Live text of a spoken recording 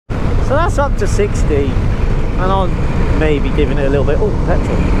So that's up to 60, and I'll maybe giving it a little bit. Oh,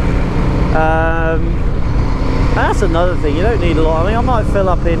 petrol. That's another thing, you don't need a lot. I mean, I might fill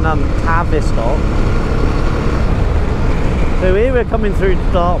up in Tavistock. So here we're coming through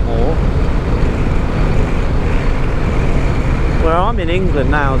to Dartmoor, where I'm in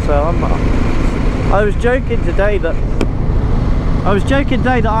England now. So I was joking today that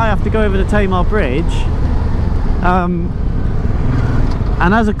I have to go over the Tamar Bridge,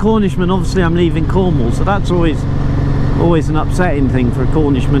 and as a Cornishman, obviously I'm leaving Cornwall, so that's always an upsetting thing for a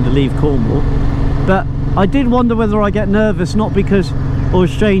Cornishman to leave Cornwall. But I did wonder whether I get nervous, not because, or a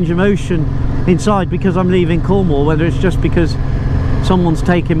strange emotion inside because I'm leaving Cornwall, whether it's just because someone's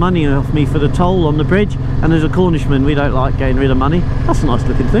taking money off me for the toll on the bridge, and as a Cornishman we don't like getting rid of money. That's a nice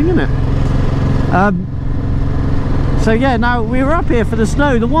looking thing, isn't it? So yeah, now we were up here for the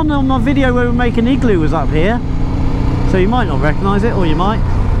snow. The one on my video where we were making igloo was up here, so you might not recognise it, or you might.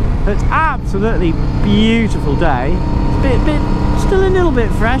 It's absolutely beautiful day. It's a bit still a little bit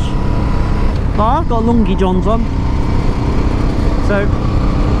fresh, but I've got lungy johns on, so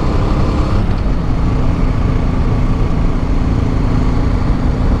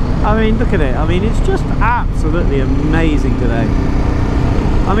I mean, look at it. I mean, it's just absolutely amazing today.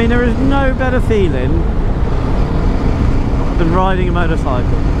 I mean, there is no better feeling than riding a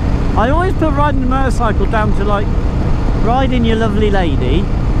motorcycle. I always put riding a motorcycle down to like riding your lovely lady,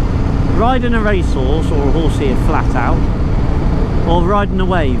 riding a racehorse, or a horse here flat out, or riding a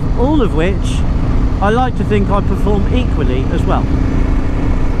wave, all of which I like to think I perform equally as well.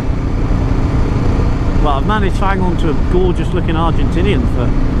 Well, I've managed to hang on to a gorgeous looking Argentinian for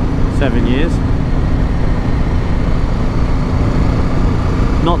 7 years.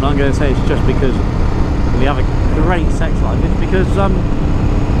 Not that I'm going to say it's just because we have a great sex life, it's because I'm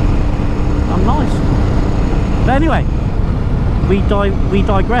nice. But anyway, we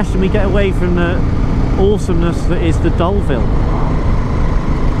digress and we get away from the awesomeness that is the Deauville.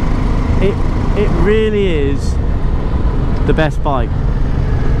 It really is the best bike.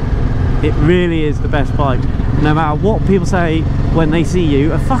 It really is the best bike. No matter what people say when they see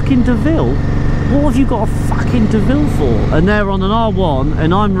you, a fucking Deauville? What have you got a fucking Deauville for? And they're on an R1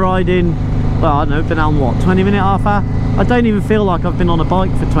 and I'm riding, well, I don't know, been on what, 20-minute, half hour? I don't even feel like I've been on a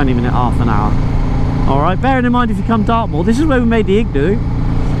bike for 20-minute, half an hour. Alright, bearing in mind if you come Dartmoor, this is where we made the igloo.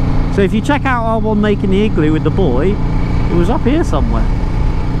 So if you check out R1 making the igloo with the boy, it was up here somewhere.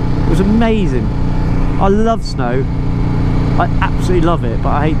 It was amazing. I love snow. I absolutely love it, but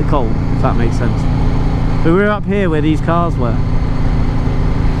I hate the cold, if that makes sense. But we were up here where these cars were.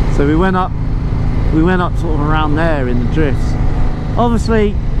 So we went up sort of around there in the drifts.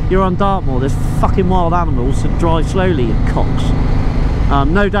 Obviously, you're on Dartmoor, there's fucking wild animals, so drive slowly, you cocks.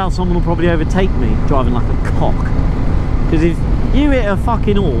 No doubt someone will probably overtake me driving like a cock. Because if you hit a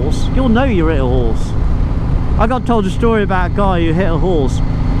fucking horse, you'll know you hit a horse. I got told a story about a guy who hit a horse,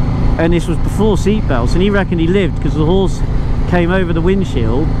 and this was before seatbelts, and he reckoned he lived because the horse came over the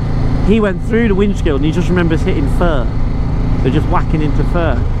windshield. He went through the windshield and he just remembers hitting fur. So just whacking into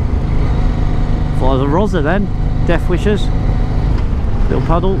fur. Thought I was a rozzer then. Death wishers. Little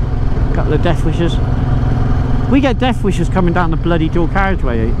puddle. Couple of death wishers. We get death wishers coming down the bloody dual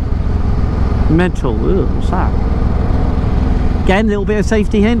carriageway. Mental. Ugh, what's that? Again, a little bit of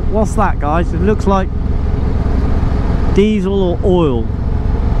safety hint. What's that, guys? It looks like diesel or oil.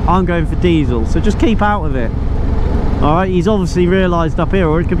 I'm going for diesel, so just keep out of it. Alright, he's obviously realised up here,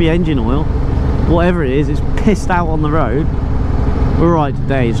 or it could be engine oil. Whatever it is, it's pissed out on the road. We're right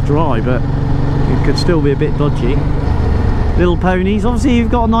today, it's dry, but it could still be a bit dodgy. Little ponies, obviously you've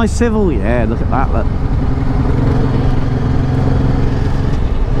got a nice civil. Yeah, look at that, look.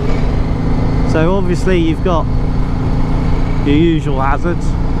 So obviously you've got your usual hazards.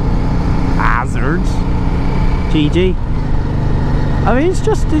 GG. I mean, it's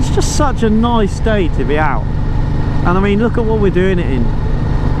just such a nice day to be out. And I mean, look at what we're doing it in.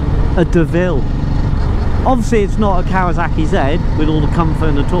 A Deauville. Obviously it's not a Kawasaki Z with all the comfort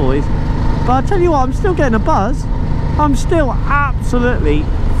and the toys, but I tell you what, I'm still getting a buzz. I'm still absolutely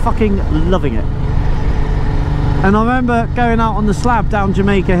fucking loving it. And I remember going out on the slab down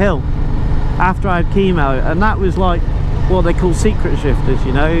Jamaica Hill after I had chemo, and that was like what they call secret shifters,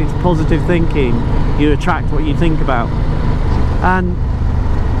 you know. It's positive thinking. You attract what you think about. And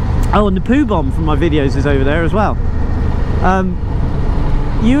oh, and the poo bomb from my videos is over there as well.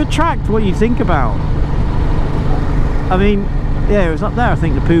 You attract what you think about. I mean, yeah, it was up there, I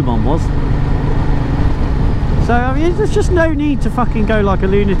think the poo bomb was. So I mean, there's just no need to fucking go like a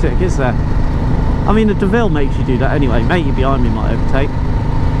lunatic, is there? I mean, the Deauville makes you do that anyway. Matey behind me might overtake,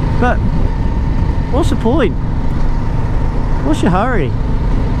 but what's the point? What's your hurry?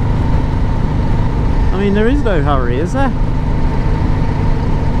 mean, there is no hurry, is there?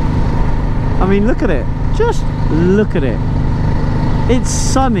 I mean, look at it. Just look at it. It's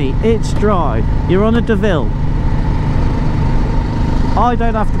sunny, it's dry. You're on a Deauville. I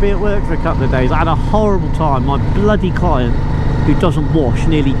don't have to be at work for a couple of days. I had a horrible time. My bloody client, who doesn't wash,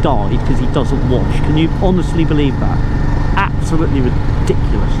 nearly died because he doesn't wash. Can you honestly believe that? Absolutely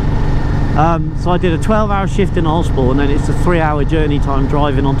ridiculous. So I did a 12-hour shift in the hospital, and then it's a 3-hour journey time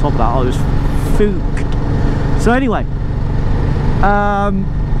driving on top of that. I was fooked. So anyway,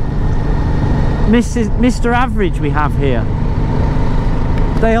 Mr. Average we have here.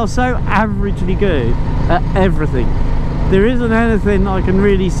 They are so averagely good at everything. There isn't anything I can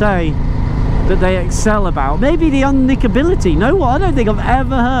really say that they excel about. Maybe the unnickability. No, I don't think I've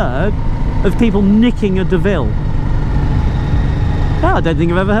ever heard of people nicking a Deauville. No, I don't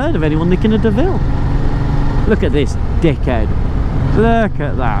think I've ever heard of anyone nicking a Deauville. Look at this dickhead. Look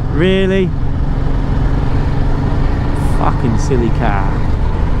at that. Really? Fucking silly car.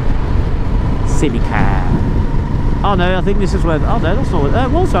 Silly car. Oh no, I think this is where... Oh no, that's not...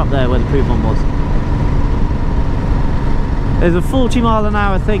 It was up there where the Poupon was. There's a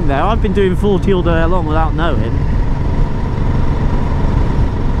 40-mile-an-hour thing there. I've been doing 40 all day long without knowing.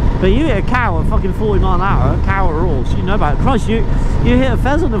 But you hit a cow at fucking 40 mile an hour, a cow or horse, you know about it. Christ, you hit a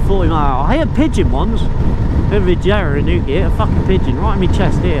pheasant at 40 mile an hour. I hit a pigeon once. Bit of a Jarrah in Newquay, hit a fucking pigeon right in my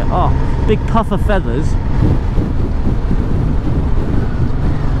chest here. Oh, big puff of feathers.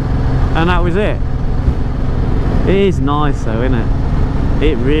 And that was it. It is nice though, isn't it?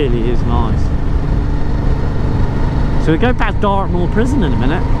 It really is nice. So we go past Dartmoor prison in a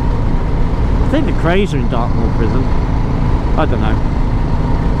minute. I think the Crays are in Dartmoor prison. I don't know.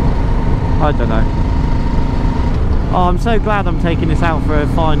 I don't know. Oh, I'm so glad I'm taking this out for a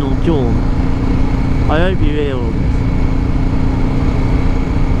final jaunt. I hope you hear all this.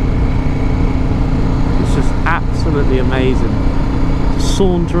 It's just absolutely amazing to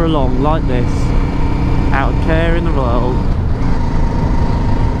saunter along like this, out of care in the world,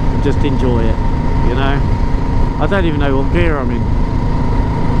 and just enjoy it, you know? I don't even know what gear I'm in.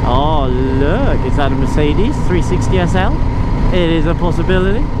 Oh look, is that a Mercedes 360 SL? It is a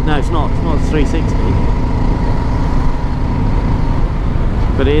possibility. No, it's not. It's not a 360.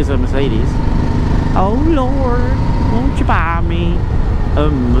 But it is a Mercedes. Oh Lord, won't you buy me a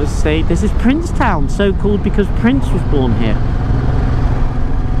Mercedes? This is Princetown, so called because Prince was born here.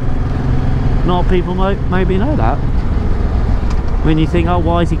 Not people maybe know that. When you think, oh,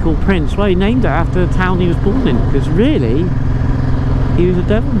 why is he called Prince? Well, he named it after the town he was born in, because really, he was a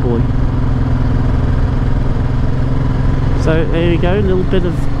Devon boy. So there you go, a little bit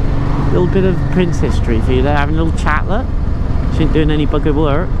of Prince history for you there, having a little chat there. She ain't doing any bugger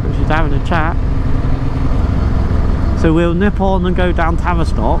work, but she's having a chat. So we'll nip on and go down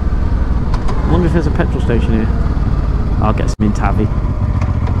Tavistock. I wonder if there's a petrol station here. I'll get some in Tavi.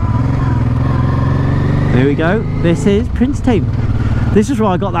 There we go. This is Princetown. This is where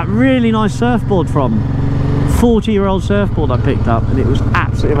I got that really nice surfboard from. 40-year-old surfboard I picked up, and it was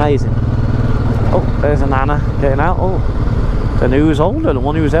absolutely amazing. Oh, there's a Nana getting out. Oh, don't know who was older, the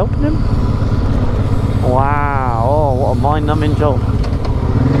one who was helping him. Wow, oh, what a mind-numbing job.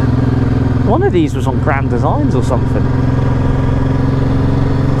 One of these was on Grand Designs or something.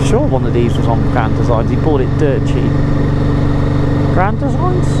 I'm sure one of these was on Grand Designs. He bought it dirt cheap. Grand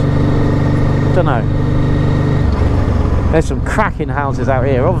Designs? Don't know. There's some cracking houses out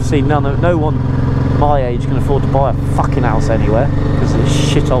here. Obviously no one my age can afford to buy a fucking house anywhere because of this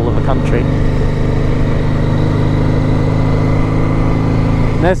shithole of a country.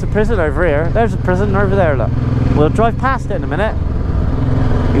 And there's the prison over here. There's a prison over there, look. We'll drive past it in a minute.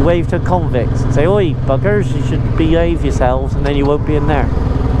 You wave to convicts and say, oi buggers, you should behave yourselves, and then you won't be in there.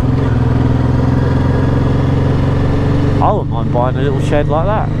 I wouldn't mind buying a little shed like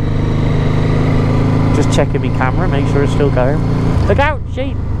that. Just checking my camera, make sure it's still going. Look out,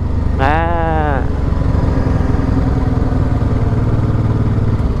 sheep! Ah.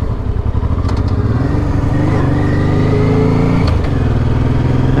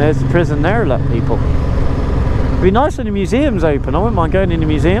 There's the prison there, look, people. It'd be nice when the museum's open. I wouldn't mind going in the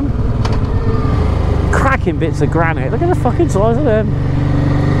museum. Cracking bits of granite. Look at the fucking size of them.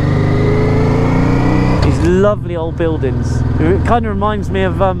 These lovely old buildings. It kind of reminds me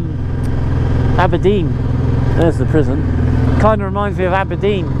of Aberdeen. There's the prison. Kind of reminds me of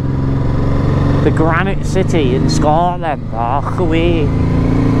Aberdeen, the granite city in Scotland. Oh, away.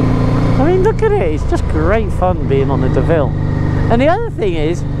 I mean, look at it. It's just great fun being on the Deauville. And the other thing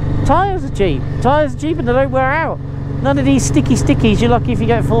is, tyres are cheap. Tyres are cheap and they don't wear out. None of these sticky stickies you're lucky if you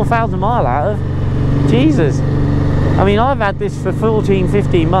get 4,000 mile out of. Jesus. I mean, I've had this for 14,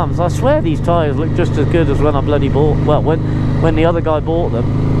 15 months. I swear these tyres look just as good as when I bloody bought, well, when the other guy bought them.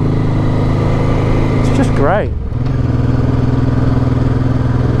 It's just great.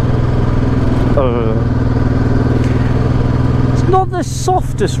 It's not the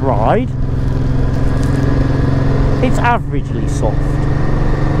softest ride. It's averagely soft,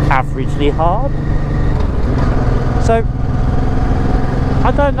 averagely hard. So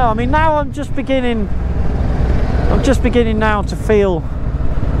I don't know. I mean, now I'm just beginning now to feel.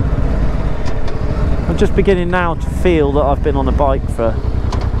 I'm just beginning now to feel that I've been on a bike for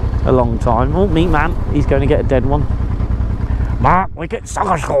a long time. Oh, meat man, he's going to get a dead one. Mark, we get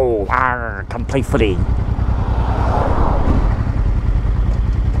soccer school. Come play footy.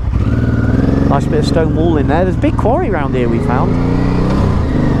 Nice bit of stone wall in there. There's a big quarry around here we found.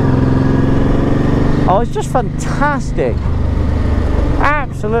 Oh, it's just fantastic.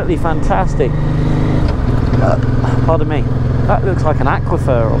 Absolutely fantastic. Pardon me. That looks like an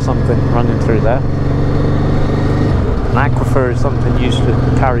aquifer or something running through there. An aquifer is something used to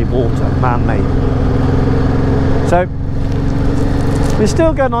carry water, man-made. So we're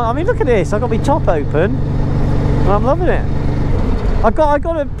still going on. I mean, look at this. I've got my top open and I'm loving it. I've got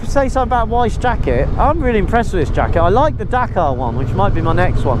to say something about Weiss jacket. I'm really impressed with this jacket. I like the Dakar one, which might be my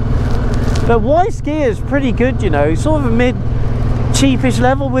next one. But Weiss gear is pretty good, you know, sort of a mid cheapish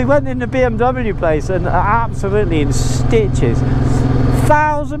level. We went in the BMW place and absolutely in stitches.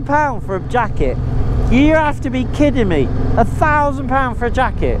 £1,000 for a jacket. You have to be kidding me. £1,000 for a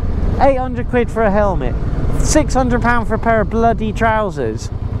jacket, 800 quid for a helmet, £600 for a pair of bloody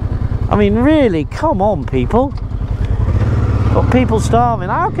trousers. I mean, really, come on, people. Got people starving.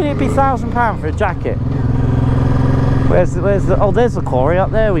 How can it be £1,000 for a jacket? Where's the oh, there's the quarry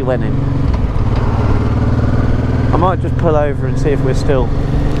up there we went in. I might just pull over and see if we're still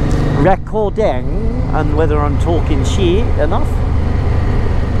recording and whether I'm talking shit enough.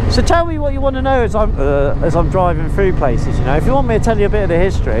 So tell me what you want to know as I'm driving through places, you know. If you want me to tell you a bit of the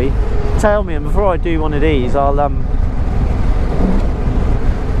history, tell me, and before I do one of these, I'll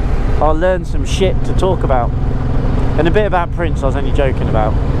learn some shit to talk about. And a bit about Prince I was only joking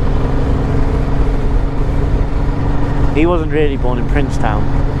about. He wasn't really born in Princetown.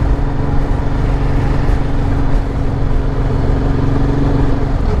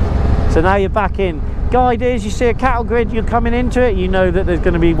 So now you're back in. Guide is, you see a cattle grid, you're coming into it, you know that there's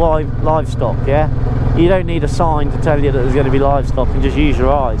going to be livestock, yeah? You don't need a sign to tell you that there's going to be livestock, and just use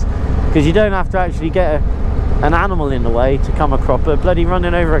your eyes. Because you don't have to actually get an animal in the way to come across, but bloody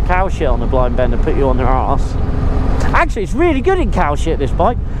running over a cow shit on the blind bend and put you on their arse. Actually, it's really good in cow shit, this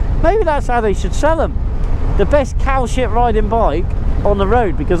bike. Maybe that's how they should sell them. The best cow shit riding bike on the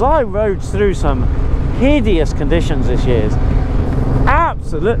road, because I rode through some hideous conditions this year.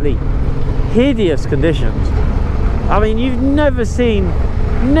 Absolutely hideous conditions. I mean, you've never seen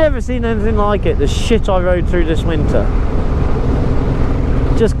anything like it. The shit I rode through this winter.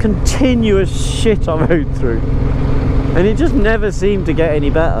 Just continuous shit I rode through. And it just never seemed to get any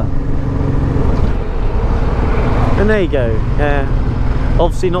better. And there you go. Yeah.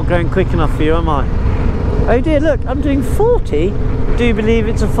 Obviously not going quick enough for you, am I? Oh dear, look, I'm doing 40. Do you believe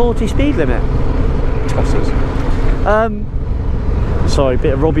it's a 40 speed limit? Tossers. Sorry,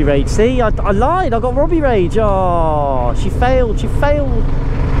 bit of Robbie rage. See, I lied. I got Robbie rage. Oh, she failed. She failed.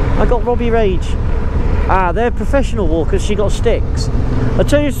 I got Robbie rage. Ah, they're professional walkers. She got sticks. I'll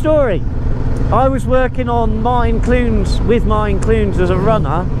tell you a story. I was working on Martin Clunes with Martin Clunes as a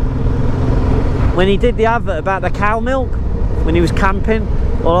runner when he did the advert about the cow milk when he was camping.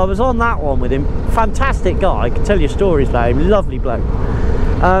 Well, I was on that one with him. Fantastic guy. I can tell you stories about him. Lovely bloke.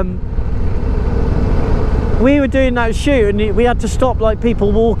 We were doing that shoot and we had to stop like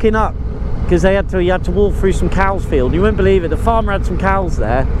people walking up because you had to walk through some cows field. You wouldn't believe it, the farmer had some cows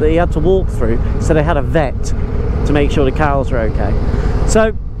there that he had to walk through, so they had a vet to make sure the cows were okay.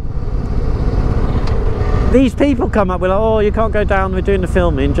 So these people come up, we're like, oh, you can't go down, we're doing the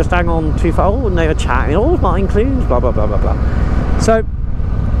filming, just hang on too far. Oh, and they were chatting, oh, Martin Clunes, blah blah blah blah blah. So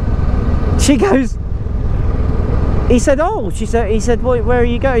she goes, he said, oh, he said, well, where are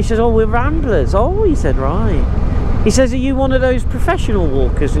you going? He says, oh, we're ramblers. Oh, he said, right. He says, are you one of those professional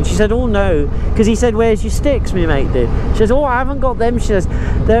walkers? And she said, oh, no. Because he said, where's your sticks, my mate did. She says, oh, I haven't got them. She says,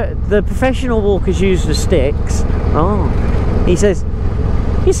 the professional walkers use the sticks. Oh. He says,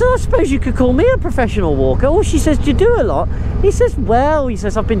 I suppose you could call me a professional walker. Oh, she says, do you do a lot? He says, well, he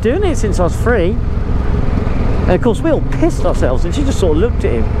says, I've been doing it since I was 3. And of course, we all pissed ourselves. And she just sort of looked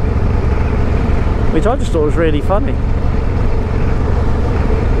at him, which I just thought was really funny.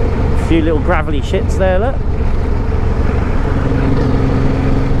 A few little gravelly shits there, look.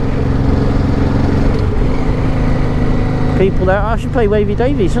 people there. I should play Wavy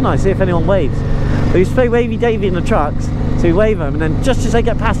Davy, shouldn't I? See if anyone waves. We used to play Wavy Davy in the trucks, so you wave them, and then just as they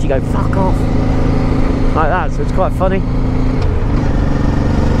get past you go, fuck off. Like that, so it's quite funny.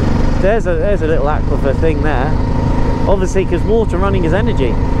 There's a little aquifer thing there. Obviously, because water running is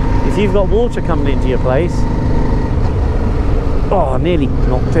energy. If you've got water coming into your place... Oh, I nearly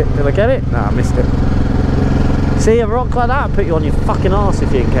knocked it. Did I get it? No, I missed it. See, a rock like that will put you on your fucking arse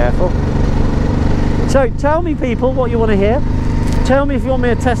if you ain't careful. So, tell me, people, what you want to hear. Tell me if you want me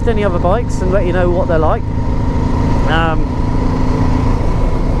to test any other bikes and let you know what they're like.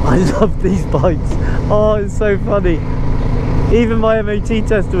 I love these bikes. Oh, it's so funny. Even my MOT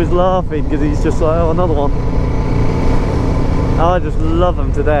tester was laughing because he's just like, oh, another one. I just love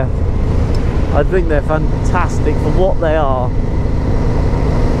them to death. I think they're fantastic for what they are.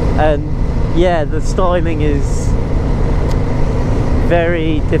 And yeah, the styling is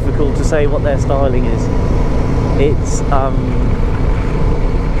very difficult to say what their styling is. It's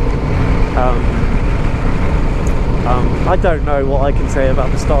I don't know what I can say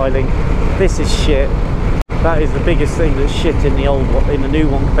about the styling. This is shit. That is the biggest thing that's shit in the old one, in the new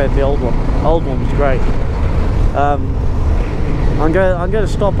one compared to the old one. The old one was great. I'm going to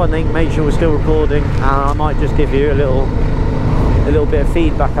stop, I think, make sure we're still recording, and I might just give you a little bit of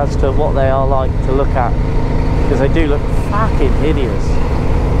feedback as to what they are like to look at, because they do look fucking hideous.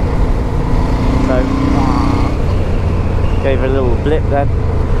 So gave it a little blip then.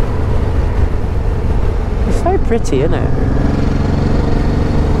 It's so pretty, isn't it?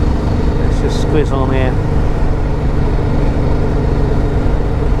 Let's just squiz on here.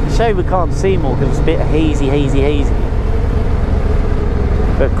 Shame we can't see more because it's a bit hazy.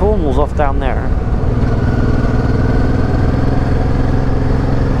 But Cornwall's off down there.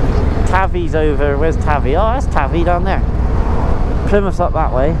 Tavi's over. Where's Tavi? Oh, that's Tavi down there. Plymouth's up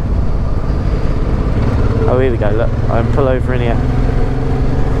that way. Oh, here we go. Look, I can pull over in here.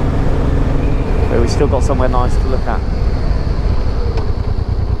 But we've still got somewhere nice to look at.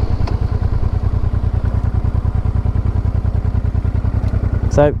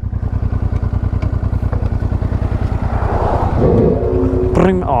 So,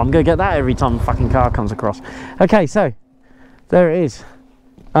 oh, I'm gonna get that every time a fucking car comes across. Okay, so there it is.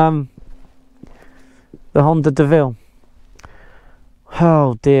 The Honda Deauville.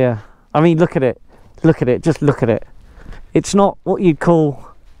 Oh dear. I mean, look at it. Look at it. Just look at it. It's not what you'd call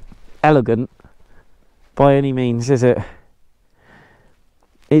elegant by any means, is it?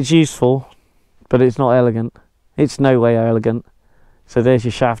 It's useful, but it's not elegant. It's no way elegant. So there's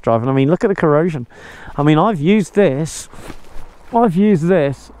your shaft drive. And I mean, look at the corrosion. I mean, I've used this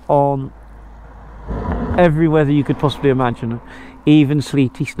on every weather you could possibly imagine, even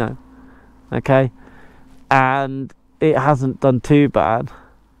sleety snow. Okay, and it hasn't done too bad,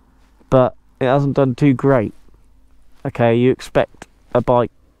 but it hasn't done too great. Okay, you expect a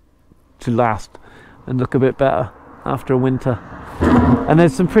bike to last and look a bit better after a winter. And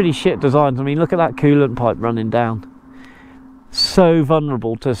there's some pretty shit designs. I mean, look at that coolant pipe running down. So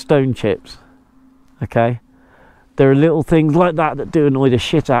vulnerable to stone chips. Okay, there are little things like that that do annoy the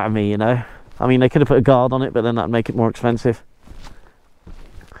shit out of me, you know. I mean, they could have put a guard on it, but then that'd make it more expensive.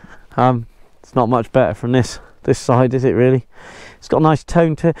 It's not much better from this side, is it really? It's got a nice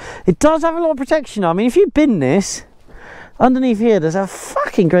tone to it. It does have a lot of protection. I mean, if you bin this, underneath here there's a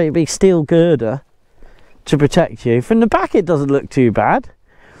fucking great big steel girder to protect you. From the back it doesn't look too bad.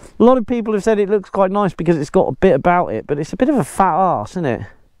 A lot of people have said it looks quite nice because it's got a bit about it, but it's a bit of a fat arse, isn't it?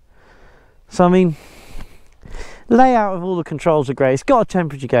 So I mean, layout of all the controls are great. It's got a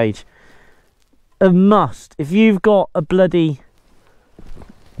temperature gauge. A must. If you've got a bloody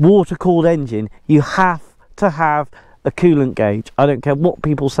water cooled engine, you have to have a coolant gauge. I don't care what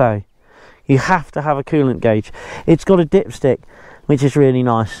people say, you have to have a coolant gauge. It's got a dipstick, which is really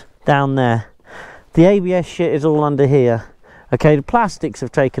nice down there. The ABS shit is all under here. Okay, the plastics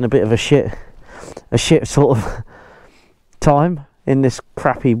have taken a bit of a shit sort of time in this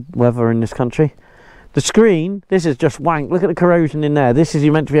crappy weather in this country. The screen, this is just wank. Look at the corrosion in there. This is,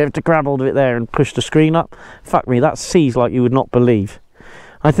 you meant to be able to grab hold of it there and push the screen up. Fuck me, that sees like you would not believe.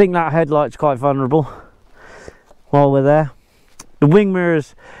 I think that headlight's quite vulnerable while we're there. The wing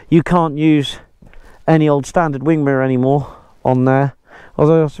mirrors, you can't use any old standard wing mirror anymore on there.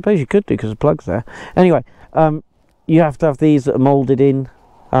 Although I suppose you could do because the plug's there. Anyway, you have to have these that are moulded in.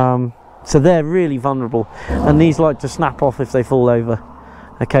 So they're really vulnerable. And these like to snap off if they fall over.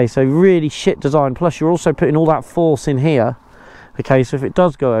 Okay, so really shit design. Plus you're also putting all that force in here. Okay, so if it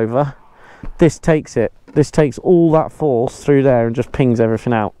does go over, this takes it. This takes all that force through there and just pings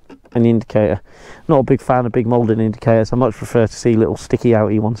everything out. And the indicator. Not a big fan of big moulded indicators. I much prefer to see little sticky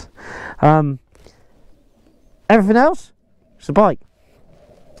outy ones. Everything else, It's a bike.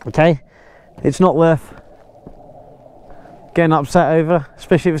 Okay? It's not worth getting upset over,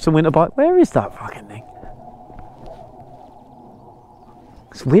 especially if it's a winter bike. Where is that fucking thing?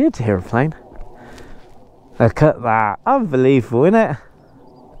 It's weird to hear a plane. Look at that. Unbelievable, isn't it?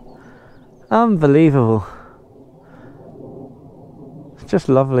 Unbelievable. It's just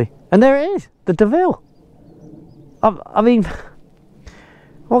lovely. And there it is, the Deauville. I mean,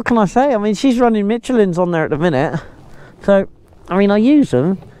 what can I say? I mean, she's running Michelin's on there at the minute. So, I mean, I use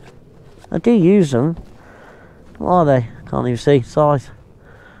them. I do use them. What are they? Can't even see. Size.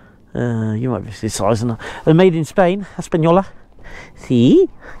 You might be see size. They're made in Spain. Española. See?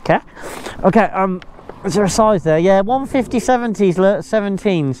 Okay. Okay, is there a size there? Yeah, 150 70s,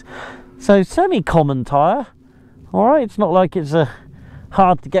 17s. So, semi-common tyre. Alright, it's not like it's a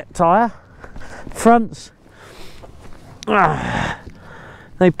hard to get tyre. Fronts.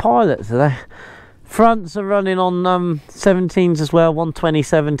 They pilots, are they? Fronts are running on 17s as well, 120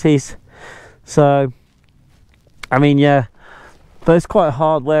 70s. So, I mean, yeah, but it's quite a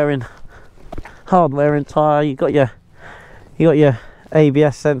hard wearing tyre. You got your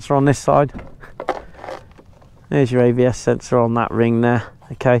ABS sensor on this side. There's your ABS sensor on that ring there.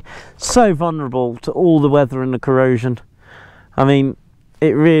 Okay, so vulnerable to all the weather and the corrosion. I mean,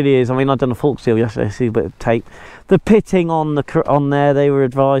 it really is. I mean, I've done a fork seal yesterday. See a bit of tape. The pitting on there, they were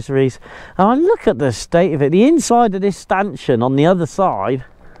advisories. And I look at the state of it. The inside of this stanchion on the other side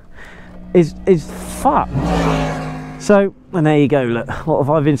is fucked. So, and there you go. Look, what have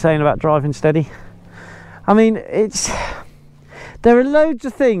I been saying about driving steady? I mean, there are loads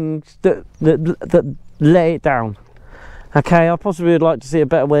of things that let it down. Okay, I possibly would like to see a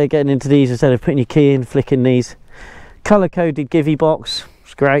better way of getting into these instead of putting your key in, flicking these. Colour coded Givey box,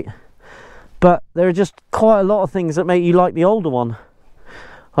 it's great. But there are just quite a lot of things that make you like the older one.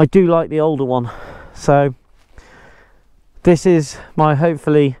 I do like the older one. So this is my,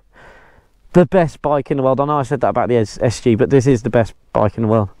 hopefully, the best bike in the world. I know I said that about the SG, but this is the best bike in the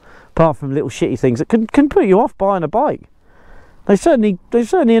world. Apart from little shitty things that can put you off buying a bike. They certainly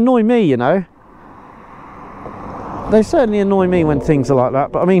annoy me, you know. They certainly annoy me when things are like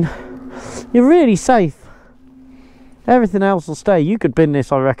that. But I mean, you're really safe. Everything else will stay. You could bin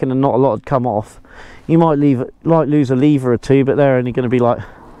this, I reckon, and not a lot would come off. You might lose a lever or two, but they're only going to be like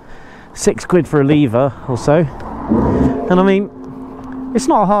 £6 for a lever or so. And I mean, it's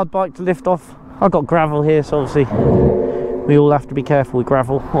not a hard bike to lift off. I've got gravel here, so obviously we all have to be careful with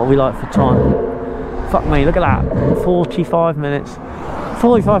gravel. What are we like for time? Fuck me, look at that. 45 minutes.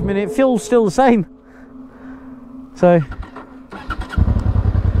 45 minutes, fuel's still the same. So,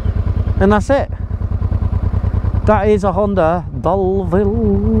 and that's it. That is a Honda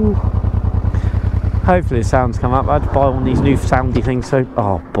Deauville. Hopefully the sounds come up. I had to buy one of these new soundy things, so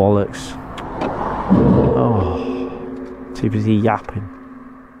oh bollocks. Oh, too busy yapping.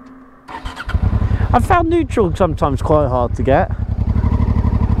 I found neutral sometimes quite hard to get.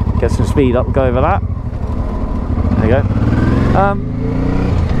 Get some speed up, go over that. There you go.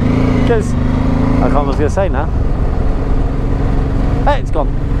 Because I can't remember what I was going to say now. Hey, it's gone.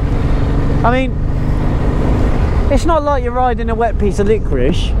 I mean, it's not like you're riding a wet piece of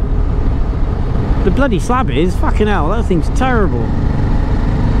licorice. The bloody slab is, fucking hell, that thing's terrible.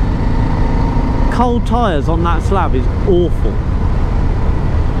 Cold tyres on that slab is awful.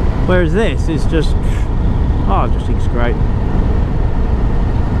 Whereas this is just, oh, I just think it's great.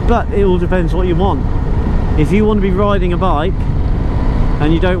 But it all depends what you want. If you want to be riding a bike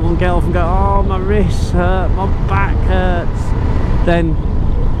and you don't want to get off and go, oh, my wrists hurt, my back hurts, then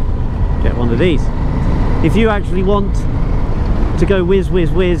get one of these. If you actually want to go whiz whiz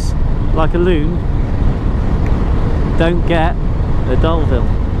whiz like a loon, don't get a Deauville.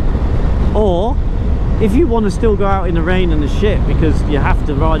 Or if you want to still go out in the rain and the shit because you have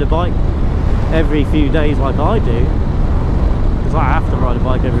to ride a bike every few days like I do, because I have to ride a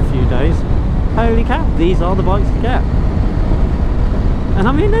bike every few days, holy cow, these are the bikes to get. And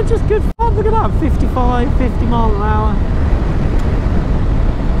I mean, they're just good fun. Look at that, 55, 50 miles an hour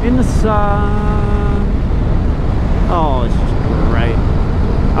in the sun. Oh, it's just great.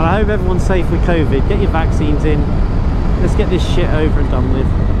 And I hope everyone's safe with COVID. Get your vaccines in. Let's get this shit over and done with.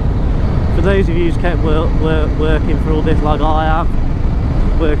 For those of you who's kept working for all this like I have,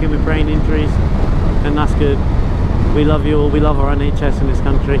 working with brain injuries, and that's good. We love you all. We love our NHS in this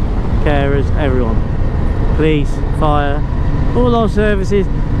country. Carers, everyone. Police, fire, all our services,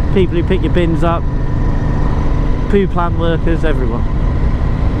 people who pick your bins up, poo plant workers, everyone.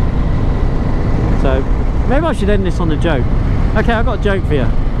 So, maybe I should end this on a joke. Okay, I've got a joke for you.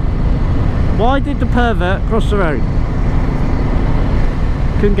 Why did the pervert cross the road?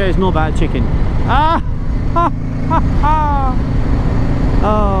 Couldn't get his knob out of chicken. Ah!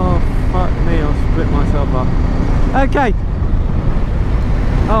 Oh, fuck me, I'll split myself up. Okay.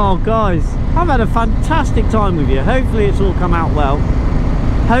 Oh, guys, I've had a fantastic time with you. Hopefully it's all come out well.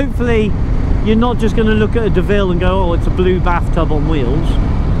 Hopefully you're not just going to look at a Deauville and go, oh, it's a blue bathtub on wheels.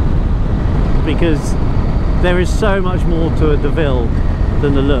 Because there is so much more to a Deauville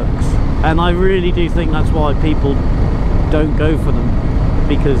than the looks. And I really do think that's why people don't go for them,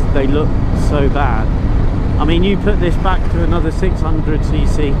 because they look so bad. I mean, you put this back to another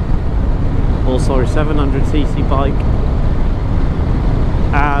 600cc, or sorry, 700cc bike,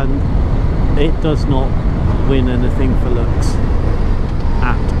 and it does not win anything for looks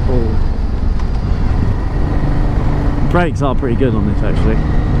at all. Brakes are pretty good on this, actually.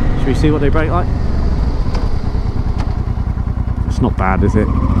 Should we see what they brake like? It's not bad, is it?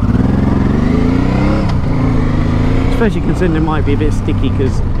 Especially considering it might be a bit sticky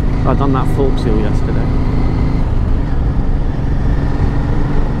because I've done that fork seal yesterday.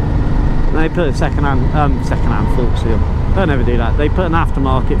 They put a second-hand fork seal. Don't ever do that. They put an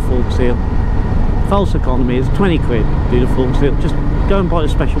aftermarket fork seal. False economy is 20 quid. Do the fork seal. Just go and buy a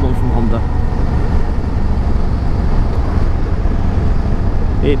special one from Honda.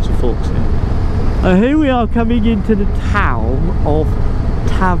 It's a fork seal. Here we are coming into the town of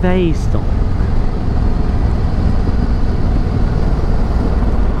Deauville.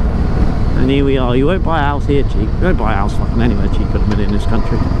 And here we are. You won't buy a house here cheap. You won't buy a house fucking anywhere cheap at the minute in this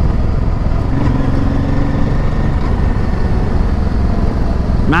country.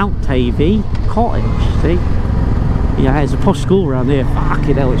 Mount Tavy Cottage, see? Yeah, there's a posh school around here.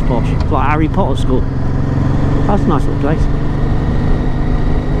 Fucking hell, it's posh. It's like Harry Potter school. That's a nice little place.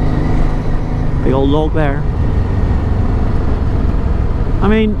 Big old log there. I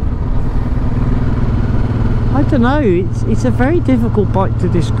mean, I don't know, it's a very difficult bike to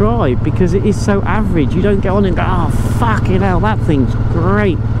describe because it is so average. You don't get on and go, oh fucking hell, that thing's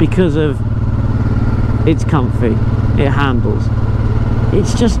great, because of it's comfy, it handles, it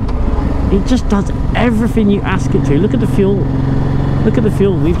just does everything you ask it to. Look at the fuel. Look at the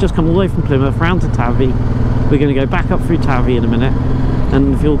fuel. We've just come all the way from Plymouth round to Tavy. We're going to go back up through Tavy in a minute,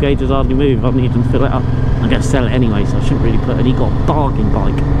 and the fuel gauge has hardly moved. I need to fill it up. I'm going to sell it anyway, so I shouldn't really put it. He got a bargain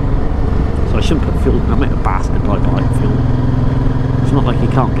bike, so I shouldn't put fuel. I met a bastard like bike fuel. It's not like he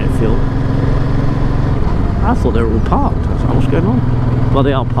can't get fuel. I thought they were all parked. I was like, what's going on? Well,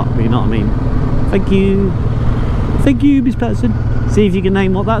 they are parked, but you know what I mean. Thank you. Thank you, Miss Patterson. See if you can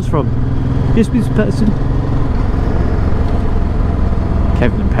name what that's from. Yes, Miss Patterson.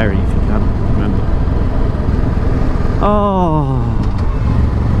 Kevin and Perry, if you can remember. Oh.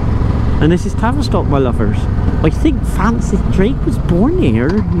 And this is Tavistock, my lovers. I think Francis Drake was born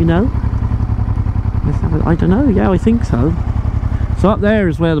here, you know. I don't know, yeah, I think so. So up there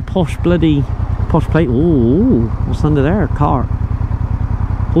is where the posh plate. Ooh, what's under there? Car.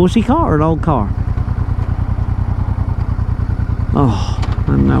 Horsey car or an old car? Oh,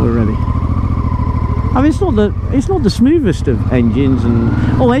 and now we're ready. I mean, it's not the smoothest of engines, and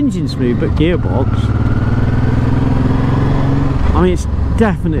engine's smooth, but gearbox. I mean, it's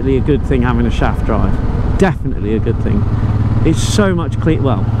definitely a good thing having a shaft drive. Definitely a good thing. It's so much clean.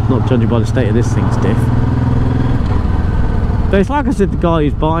 Well, not judging by the state of this thing's diff. But it's like I said, the guy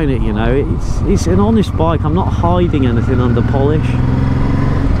who's buying it, you know, it's an honest bike. I'm not hiding anything under polish.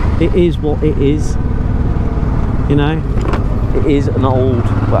 It is what it is. You know, it is an old,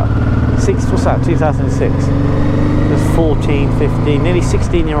 well, what's that, 2006? It's 14, 15, nearly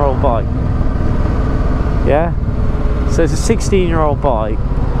 16-year-old bike. Yeah? So it's a 16-year-old bike.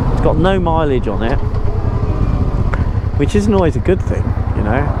 It's got no mileage on it, which isn't always a good thing, you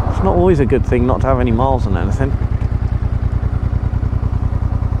know? It's not always a good thing not to have any miles on anything.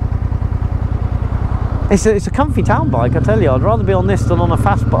 It's a comfy town bike, I tell you. I'd rather be on this than on a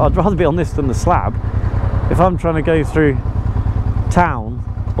fast bike. I'd rather be on this than the slab. If I'm trying to go through town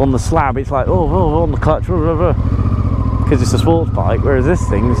on the slab, it's like, oh on the clutch, because it's a sports bike, whereas this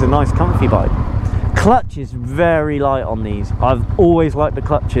thing is a nice comfy bike. Clutch is very light on these. I've always liked the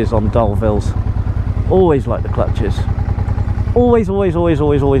clutches on Deauvilles. Always liked the clutches. Always liked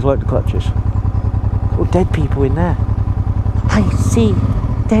the clutches. Oh, dead people in there. I see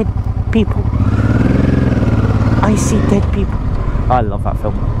dead people. I see dead people. I love that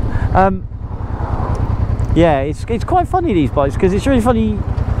film. Yeah, it's quite funny, these bikes, because it's really funny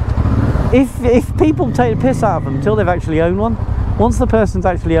if people take the piss out of them until they've actually owned one. Once the person's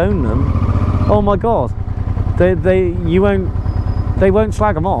actually owned them, oh my god, they won't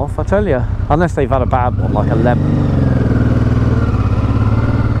slag them off, I tell you, unless they've had a bad one, like a lemon.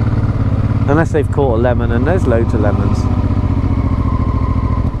 Unless they've caught a lemon, and there's loads of lemons.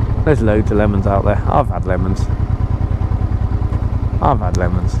 There's loads of lemons out there. I've had lemons. I've had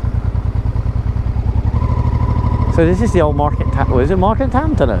lemons. So this is the old market. Is it Market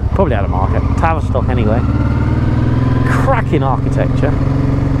Town? Don't know. Probably had a market. Tavistock anyway. Cracking architecture.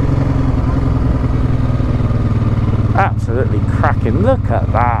 Absolutely cracking. Look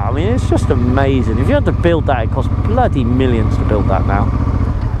at that. I mean, it's just amazing. If you had to build that, it costs bloody millions to build that now.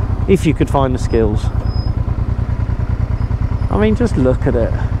 If you could find the skills. I mean, just look at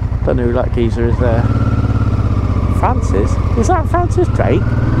it. Don't know who that geezer is there. Francis? Is that Francis Drake?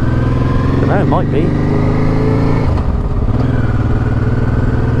 I don't know, it might be.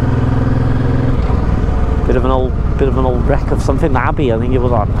 Bit of an old wreck of something. Abbey, I think it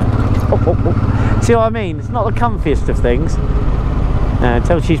was on. See what I mean? It's not the comfiest of things.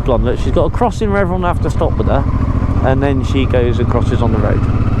 Tell she's blonde. Look, she's got a crossing where everyone will have to stop with her, and then she goes and crosses on the road.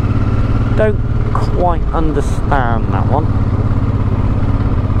 Don't quite understand that one.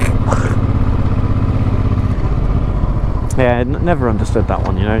 Yeah, never understood that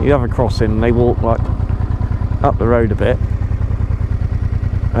one. You know, you have a crossing, and they walk like up the road a bit,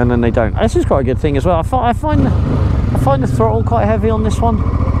 and then they don't. This is quite a good thing as well. I find the throttle quite heavy on this one.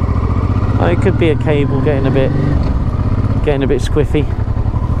 It could be a cable getting a bit squiffy.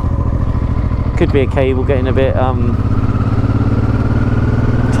 Could be a cable getting a bit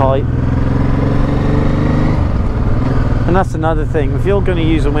tight. And that's another thing. If you're going to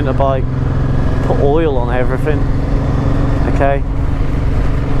use a winter bike, put oil on everything. Okay.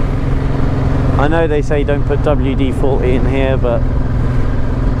 I know they say don't put WD-40 in here, but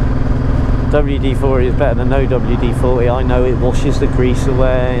WD-40 is better than no WD-40. I know it washes the grease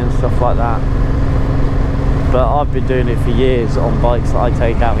away and stuff like that, but I've been doing it for years on bikes that I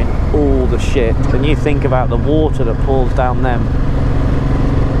take out in all the shit, and you think about the water that pours down them.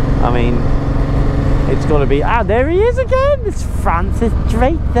 I mean, it's got to be... Ah, there he is again! It's Francis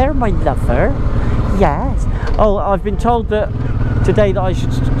Drake there, my lover. Yes. Oh, I've been told that today that I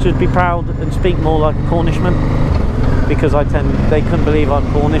should be proud and speak more like a Cornishman, because they couldn't believe I'm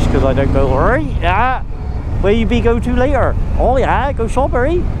Cornish because I don't go, right, yeah, where you be go to later? Oh yeah, go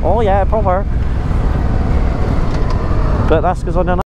strawberry. Oh yeah, proper. But that's because I don't know.